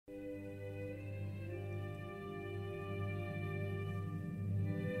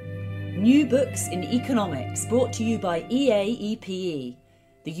New Books in Economics, brought to you by EAEPE,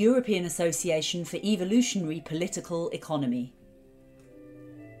 the European Association for Evolutionary Political Economy.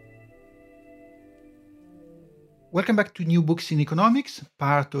 Welcome back to New Books in Economics,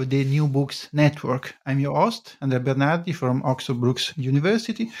 part of the New Books Network. I'm your host, Andrea Bernardi from Oxford Brookes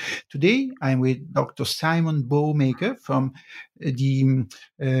University. Today, I'm with Dr. Simon Bowmaker from the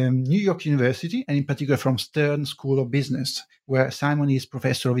New York University, and in particular from Stern School of Business, where Simon is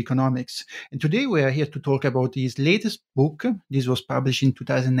professor of economics. And today we are here to talk about his latest book. This was published in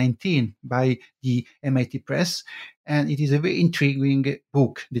 2019 by the MIT Press, and it is a very intriguing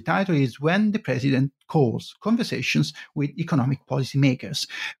book. The title is When the President Calls, Conversations with Economic Policymakers.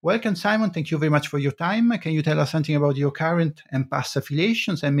 Welcome, Simon. Thank you very much for your time. Can you tell us something about your current and past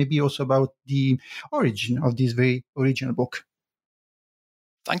affiliations, and maybe also about the origin of this very original book?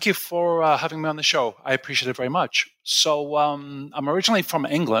 Thank you for having me on the show. I appreciate it very much. So I'm originally from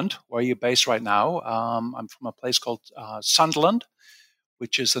England, where you're based right now. I'm from a place called Sunderland,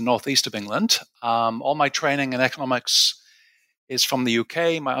 which is the northeast of England. All my training in economics is from the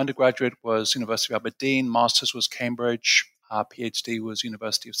UK. My undergraduate was University of Aberdeen, master's was Cambridge, PhD was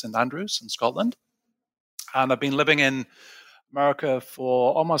University of St Andrews in Scotland. And I've been living in America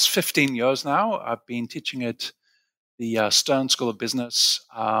for almost 15 years now. I've been teaching at the Stern School of Business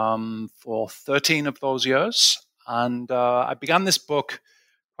for 13 of those years. And I began this book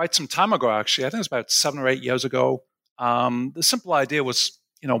quite some time ago, actually. I think it was about 7 or 8 years ago. The simple idea was,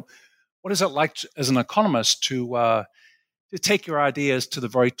 what is it like as an economist to take your ideas to the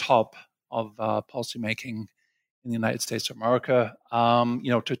very top of policymaking in the United States of America,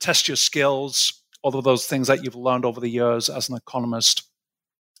 to test your skills, all of those things that you've learned over the years as an economist,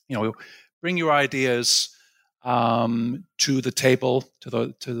 bring your ideas to the table, to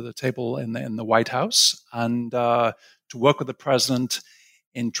the table in the White House, and to work with the president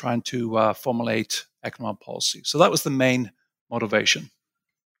in trying to formulate economic policy. So that was the main motivation.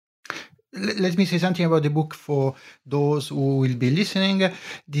 Let me say something about the book for those who will be listening.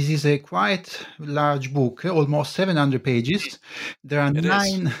 This is a quite large book, almost 700 pages. There are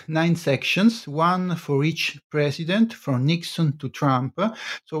nine sections, one for each president, from Nixon to Trump.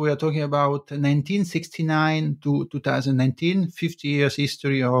 So we are talking about 1969 to 2019, 50 years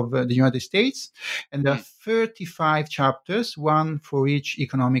history of the United States. And there are 35 chapters, one for each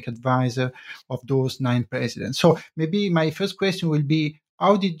economic advisor of those 9 presidents. So maybe my first question will be,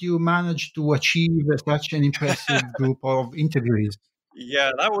 how did you manage to achieve such an impressive group of interviewees?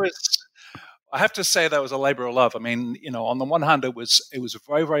 Yeah, I have to say that was a labor of love. I mean, on the one hand, it was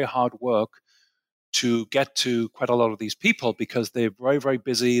very, very hard work to get to quite a lot of these people because they're very, very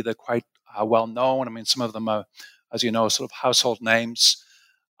busy. They're quite well known. I mean, some of them are, as you know, sort of household names.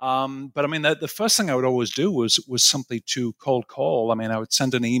 But I mean, the first thing I would always do was simply to cold call. I mean, I would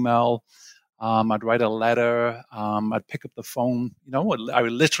send an email. I'd write a letter. I'd pick up the phone. I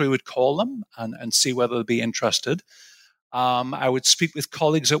literally would call them and see whether they'd be interested. I would speak with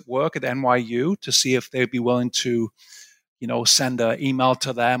colleagues at work at NYU to see if they'd be willing to, send an email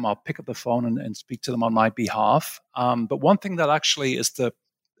to them or pick up the phone and speak to them on my behalf. But one thing that actually, as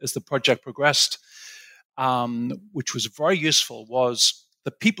the project progressed, which was very useful, was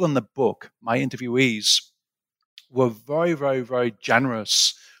the people in the book, my interviewees, were very, very, very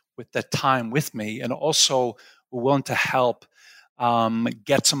generous with their time with me, and also were willing to help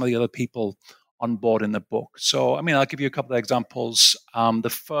get some of the other people on board in the book. So, I mean, I'll give you a couple of examples. The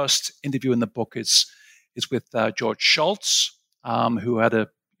first interview in the book is with George Shultz, who had a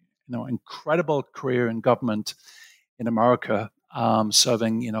incredible career in government in America,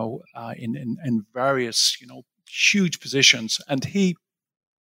 serving in various huge positions, and he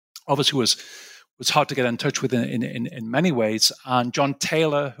obviously was hard to get in touch with in many ways. And John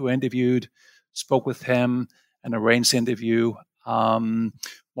Taylor, who interviewed, spoke with him and arranged the interview. More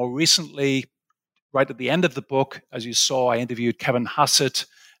recently, right at the end of the book, as you saw, I interviewed Kevin Hassett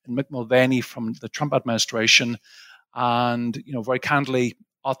and Mick Mulvaney from the Trump administration. And, very candidly,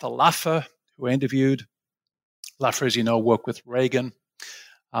 Arthur Laffer, who I interviewed. Laffer, as you know, worked with Reagan,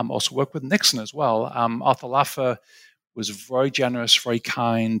 also worked with Nixon as well. Arthur Laffer was very generous, very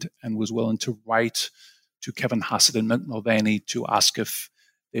kind, and was willing to write to Kevin Hassett and Mick Mulvaney to ask if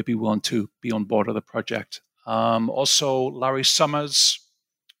they'd be willing to be on board of the project. Also, Larry Summers,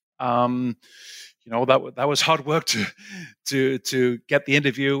 that was hard work to get the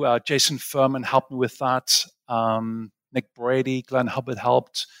interview. Jason Furman helped me with that. Nick Brady, Glenn Hubbard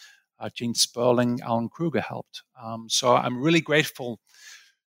helped. Gene Sperling, Alan Kruger helped. So I'm really grateful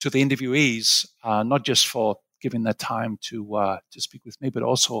to the interviewees, not just for giving their time to speak with me, but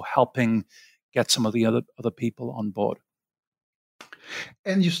also helping get some of the other people on board.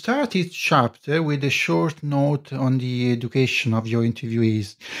 And you start each chapter with a short note on the education of your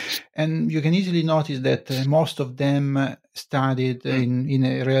interviewees. And you can easily notice that most of them studied in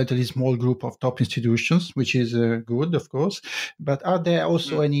a relatively small group of top institutions, which is good, of course. But are there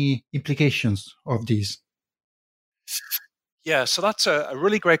also any implications of this? Yeah, so that's a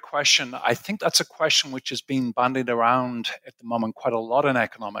really great question. I think that's a question which is being bandied around at the moment quite a lot in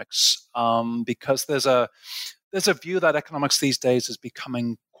economics, because there's a view that economics these days is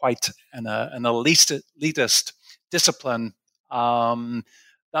becoming quite an elitist discipline.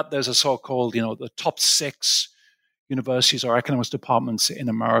 That there's a so-called, the top 6 universities or economics departments in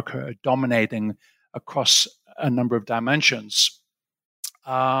America are dominating across a number of dimensions.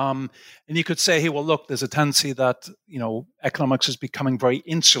 And you could say, hey, well, look, there's a tendency that, economics is becoming very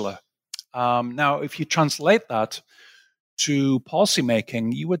insular. Now, if you translate that to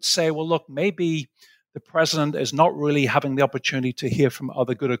policymaking, you would say, well, look, maybe the president is not really having the opportunity to hear from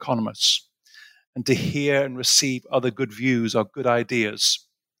other good economists and to hear and receive other good views or good ideas.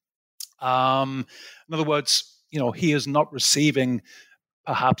 In other words, he is not receiving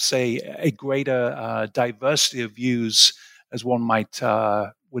perhaps a greater diversity of views as one might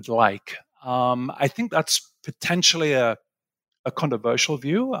would like. I think that's potentially a controversial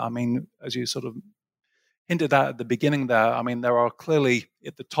view. I mean, as you sort of hinted at the beginning there, I mean, there are clearly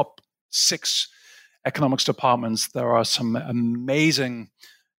at the top 6 economics departments, there are some amazingly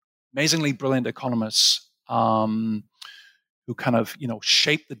brilliant economists who kind of,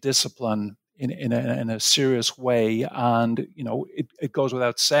 shape the discipline in a serious way. And, it goes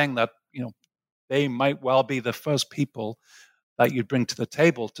without saying that, they might well be the first people that you'd bring to the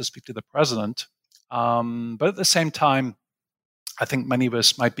table to speak to the president. But at the same time, I think many of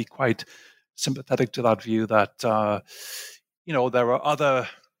us might be quite sympathetic to that view that, there are other,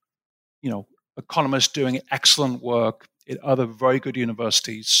 economists doing excellent work at other very good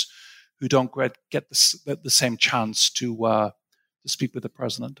universities who don't get the same chance to speak with the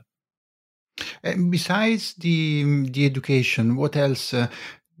president. Besides the education, what else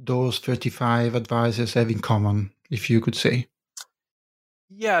those 35 advisors have in common, if you could say?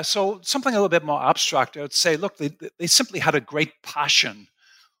 Yeah, so something a little bit more abstract, I would say, look, they simply had a great passion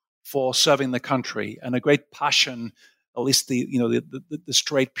for serving the country and a great passion, at least the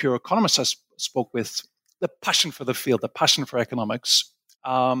straight, pure economists I spoke with, the passion for the field, the passion for economics.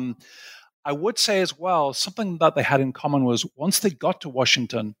 I would say as well, something that they had in common was once they got to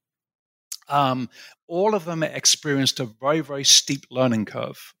Washington, all of them experienced a very, very steep learning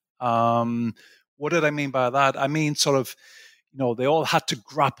curve. What did I mean by that? I mean, sort of, they all had to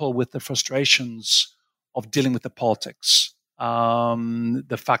grapple with the frustrations of dealing with the politics.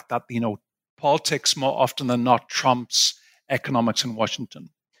 The fact that, politics more often than not trumps economics in Washington.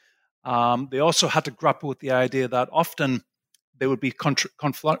 They also had to grapple with the idea that often they would be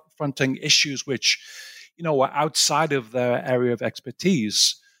confronting issues which, were outside of their area of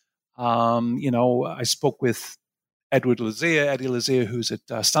expertise. I spoke with Eddie Lazier, who's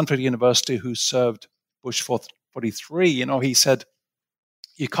at Stanford University, who served Bush 43. He said,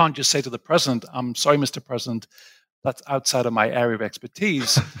 you can't just say to the president, I'm sorry, Mr. President, that's outside of my area of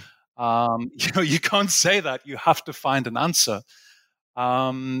expertise. You can't say that. You have to find an answer.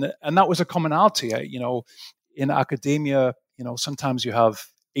 And that was a commonality. In academia, sometimes you have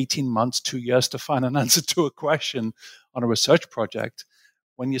 18 months, 2 years to find an answer to a question on a research project.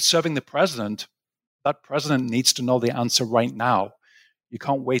 When you're serving the president, that president needs to know the answer right now. You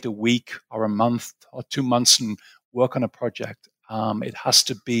can't wait a week or a month or 2 months and work on a project. It has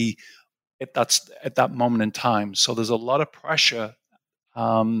to be at that moment in time. So there's a lot of pressure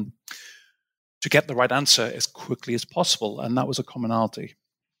to get the right answer as quickly as possible, and that was a commonality.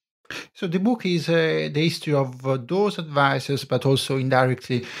 So the book is the history of those advisors, but also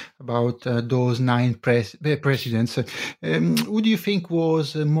indirectly about those 9 presidents. Who do you think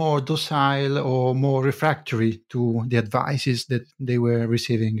was more docile or more refractory to the advices that they were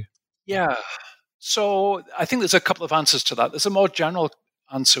receiving? Yeah. So I think there's a couple of answers to that. There's a more general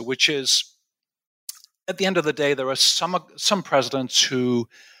answer, which is, at the end of the day, there are some presidents who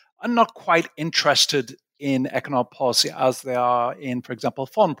are not quite interested in economic policy as they are in, for example,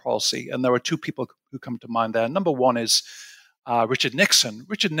 foreign policy. And there are 2 people who come to mind there. Number one is Richard Nixon.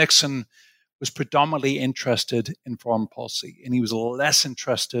 Richard Nixon was predominantly interested in foreign policy, and he was less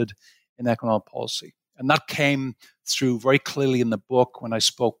interested in economic policy. And that came through very clearly in the book when I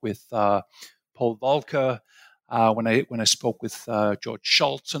spoke with Paul Volcker, when I spoke with George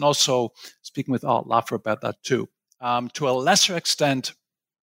Shultz, and also speaking with Art Laffer about that too. To a lesser extent,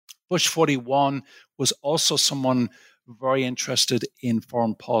 Bush 41 was also someone very interested in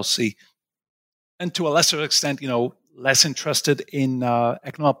foreign policy. And to a lesser extent, less interested in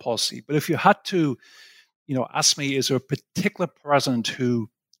economic policy. But if you had to, ask me, is there a particular president who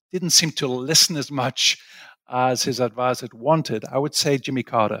didn't seem to listen as much as his advisor wanted, I would say Jimmy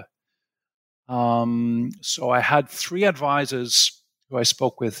Carter. So I had 3 advisors who I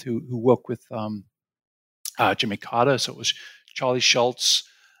spoke with who worked with Jimmy Carter. So it was Charlie Schultz,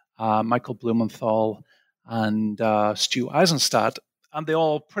 Michael Blumenthal, and Stu Eisenstadt. And they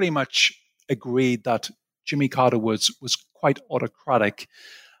all pretty much agreed that Jimmy Carter was quite autocratic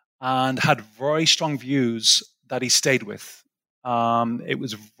and had very strong views that he stayed with. It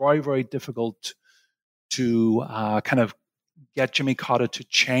was very, very difficult to kind of get Jimmy Carter to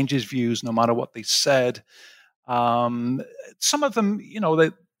change his views no matter what they said. Some of them,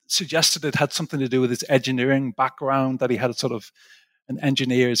 they suggested it had something to do with his engineering background, that he had a sort of an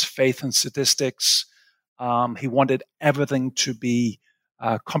engineer's faith in statistics. He wanted everything to be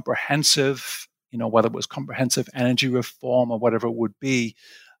comprehensive, whether it was comprehensive energy reform or whatever it would be.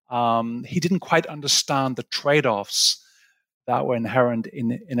 He didn't quite understand the trade-offs that were inherent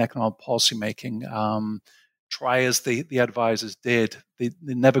in economic policymaking. Try as the advisors did, they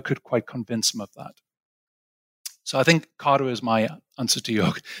never could quite convince him of that. So I think Carter is my answer to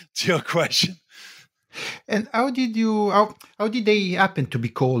your question. And how did they happen to be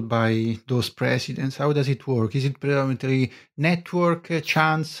called by those presidents? How does it work? Is it predominantly network,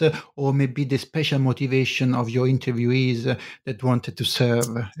 chance, or maybe the special motivation of your interviewees that wanted to serve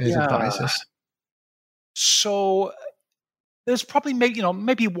as advisors? So there's probably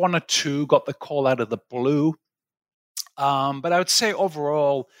maybe 1 or 2 got the call out of the blue. But I would say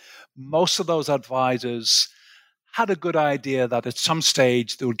overall, most of those advisors had a good idea that at some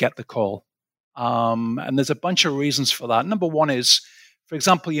stage they would get the call. And there's a bunch of reasons for that. Number one is, for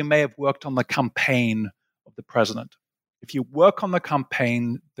example, you may have worked on the campaign of the president. If you work on the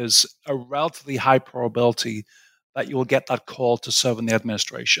campaign, there's a relatively high probability that you will get that call to serve in the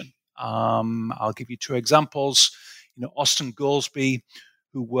administration. I'll give you 2 examples. Austin Goolsbee,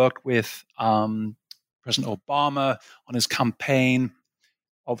 who worked with President Obama on his campaign,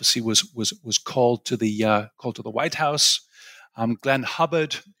 obviously was called to the White House. Glenn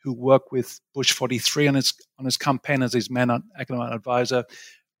Hubbard, who worked with Bush 43 on his campaign as his main economic advisor,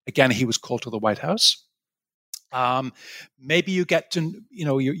 again he was called to the White House. Maybe you get to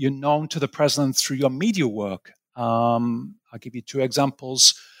you're known to the president through your media work. I'll give you 2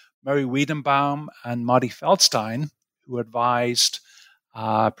 examples: Murray Wiedenbaum and Marty Feldstein, who advised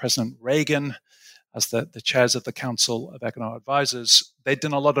President Reagan as the chairs of the Council of Economic Advisors. They'd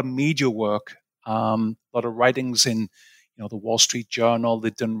done a lot of media work, a lot of writings in the Wall Street Journal.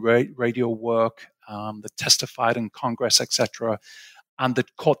 They'd done radio work, that testified in Congress, etc., and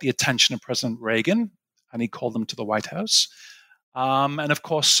that caught the attention of President Reagan, and he called them to the White House. And of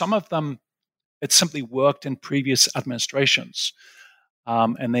course, some of them had simply worked in previous administrations,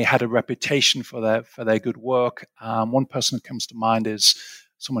 and they had a reputation for their good work. One person who comes to mind is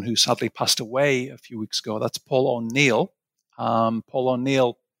someone who sadly passed away a few weeks ago. That's Paul O'Neill. Paul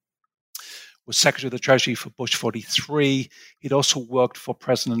O'Neill was Secretary of the Treasury for Bush 43. He'd also worked for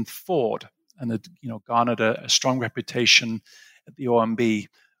President Ford and had garnered a strong reputation at the OMB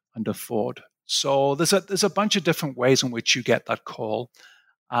under Ford. So there's a bunch of different ways in which you get that call.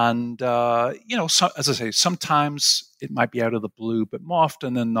 And, so, as I say, sometimes it might be out of the blue, but more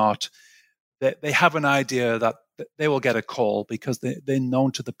often than not, they have an idea that they will get a call because they're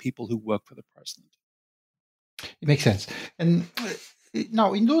known to the people who work for the president. It makes sense. And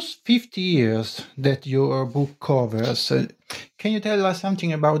now, in those 50 years that your book covers, can you tell us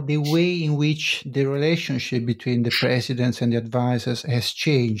something about the way in which the relationship between the presidents and the advisors has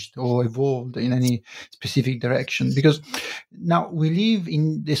changed or evolved in any specific direction? Because now we live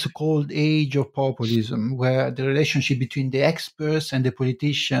in the so-called age of populism, where the relationship between the experts and the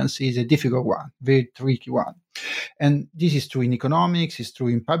politicians is a difficult one, very tricky one. And this is true in economics, it's true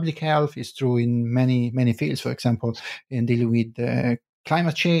in public health, it's true in many, many fields, for example, in dealing with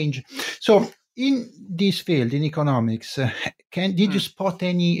climate change. So in this field, in economics, did you spot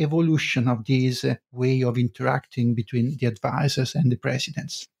any evolution of this way of interacting between the advisors and the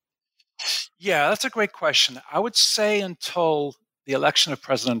presidents? Yeah, that's a great question. I would say until the election of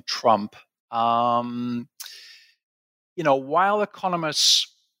President Trump, while economists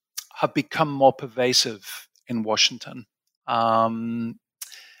have become more pervasive in Washington,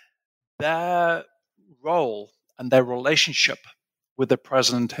 their role and their relationship with the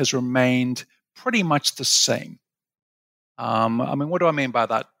president has remained pretty much the same. What do I mean by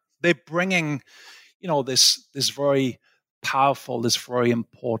that? They're bringing, this very powerful, this very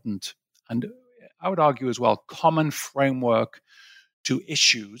important, and I would argue as well, common framework to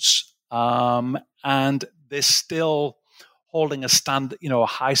issues, and they're still holding a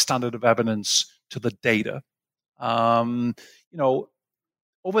high standard of evidence to the data. Over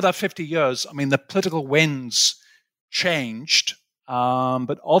that 50 years, I mean, the political winds changed,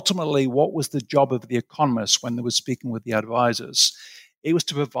 but ultimately, what was the job of the economists when they were speaking with the advisors? It was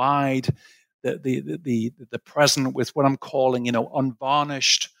to provide the president with what I'm calling,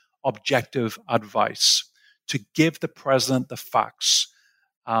 unvarnished, objective advice, to give the president the facts,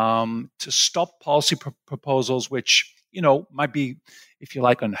 to stop policy proposals which, might be, if you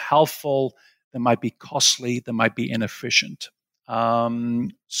like, unhelpful, they might be costly, they might be inefficient.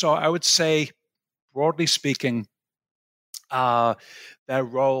 So I would say, broadly speaking, their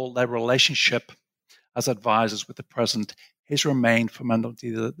role, their relationship as advisors with the president has remained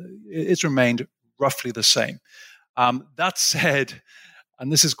roughly the same. That said,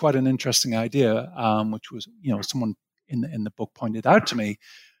 and this is quite an interesting idea, which was, someone in the book pointed out to me,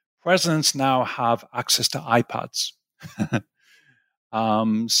 presidents now have access to iPads.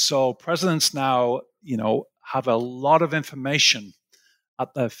 So presidents now, have a lot of information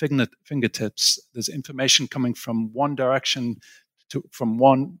at their fingertips. There's information coming from one direction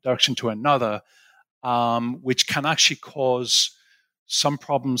to another, which can actually cause some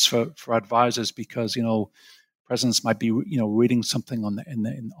problems for advisors, because presidents might be reading something on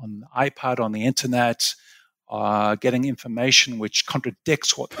the iPad, on the internet, getting information which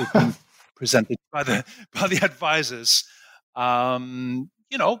contradicts what they've been presented by the advisors.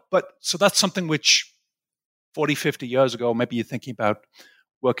 But so that's something which 40, 50 years ago, maybe you're thinking about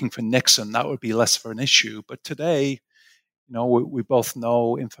working for Nixon, that would be less of an issue. But today, we both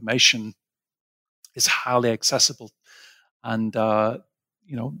know information is highly accessible, and that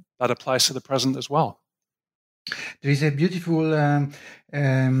applies to the president as well. There is a beautiful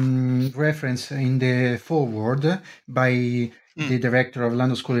reference in the foreword by the director of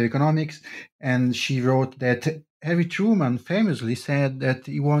London School of Economics, and she wrote that Harry Truman famously said that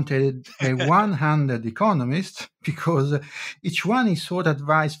he wanted a one-handed economist because each one he sought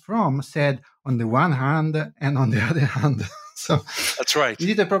advice from said on the one hand and on the other hand. So that's right. Is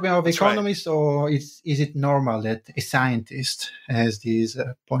it a problem of economists, or is it normal that a scientist has this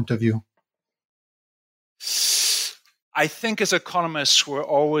point of view? I think as economists, we're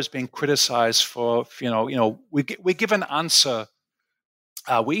always being criticized for, we give an answer.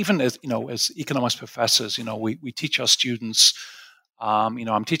 We even, as economics professors, we teach our students.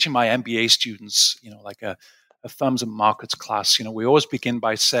 I'm teaching my MBA students, like a firms and markets class. We always begin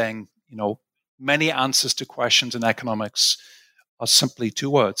by saying, many answers to questions in economics are simply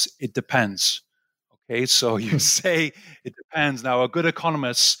two words: it depends. Okay, so you say it depends. Now, a good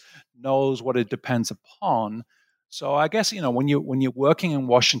economist knows what it depends upon. So I guess when you're working in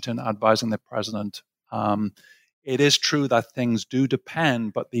Washington advising the president, it is true that things do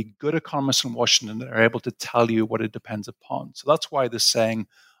depend, but the good economists in Washington are able to tell you what it depends upon. So that's why they're saying,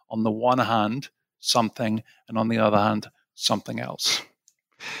 on the one hand, something, and on the other hand, something else.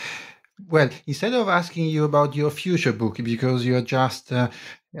 Well, instead of asking you about your future book, because you've just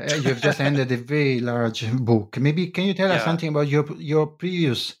ended a very large book, maybe can you tell us something about your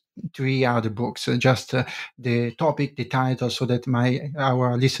previous 3 other books, just the topic, the title, so that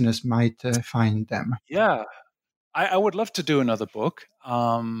our listeners might find them? Yeah, I would love to do another book.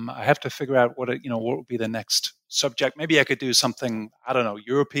 I have to figure out what would be the next subject. Maybe I could do something, I don't know,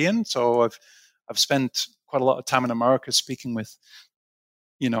 European. So I've spent quite a lot of time in America speaking with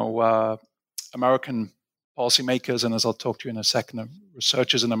American policymakers, and as I'll talk to you in a second,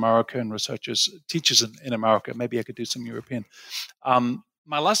 researchers in America and teachers in America. Maybe I could do some European.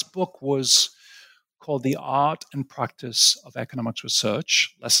 My last book was called The Art and Practice of Economics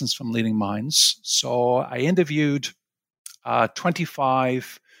Research, Lessons from Leading Minds. So I interviewed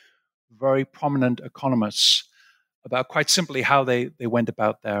 25 very prominent economists about, quite simply, how they went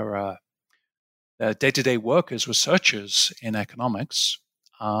about their day-to-day work as researchers in economics.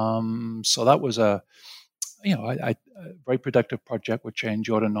 So that was a very productive project, which I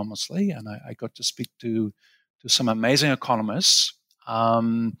enjoyed enormously, and I got to speak to some amazing economists.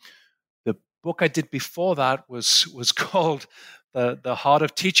 The book I did before that was called The Heart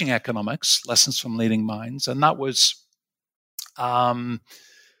of Teaching Economics: Lessons from Leading Minds, and that was, again,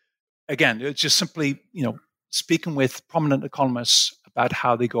 it's just simply speaking with prominent economists about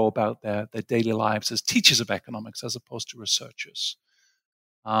how they go about their daily lives as teachers of economics as opposed to researchers.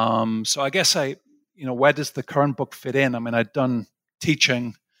 So I guess where does the current book fit in? I mean, I'd done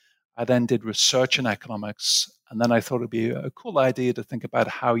teaching, I then did research in economics, and then I thought it'd be a cool idea to think about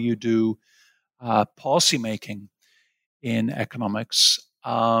how you do policymaking in economics.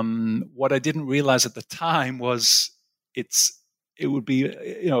 What I didn't realize at the time was it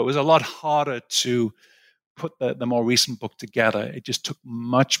was a lot harder to put the more recent book together, it just took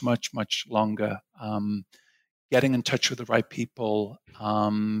much, much, much longer. Getting in touch with the right people,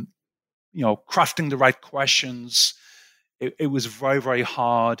 crafting the right questions. It was very, very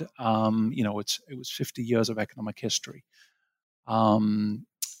hard. It was 50 years of economic history. And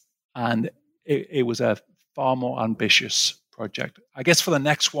it was a far more ambitious project. I guess for the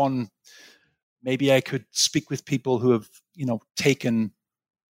next one, maybe I could speak with people who have, taken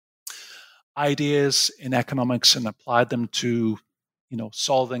ideas in economics and applied them to,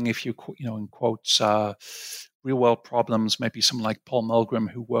 solving, if you in quotes, real world problems. Maybe someone like Paul Milgram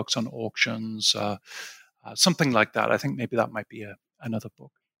who works on auctions, something like that. I think maybe that might be another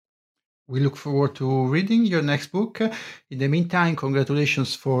book. We look forward to reading your next book. In the meantime,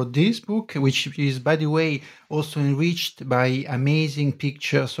 congratulations for this book, which is, by the way, also enriched by amazing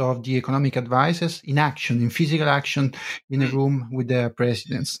pictures of the economic advisors in action, in physical action, in a room with the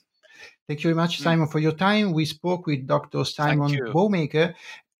presidents. Thank you very much, Simon, for your time. We spoke with Dr. Simon Bowmaker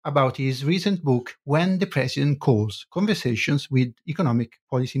about his recent book, When the President Calls, Conversations with Economic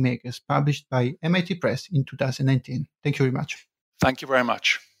Policymakers, published by MIT Press in 2019. Thank you very much. Thank you very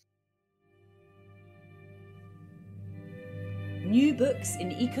much. New Books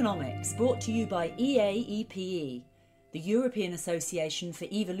in Economics, brought to you by EAEPE, the European Association for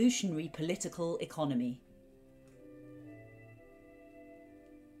Evolutionary Political Economy.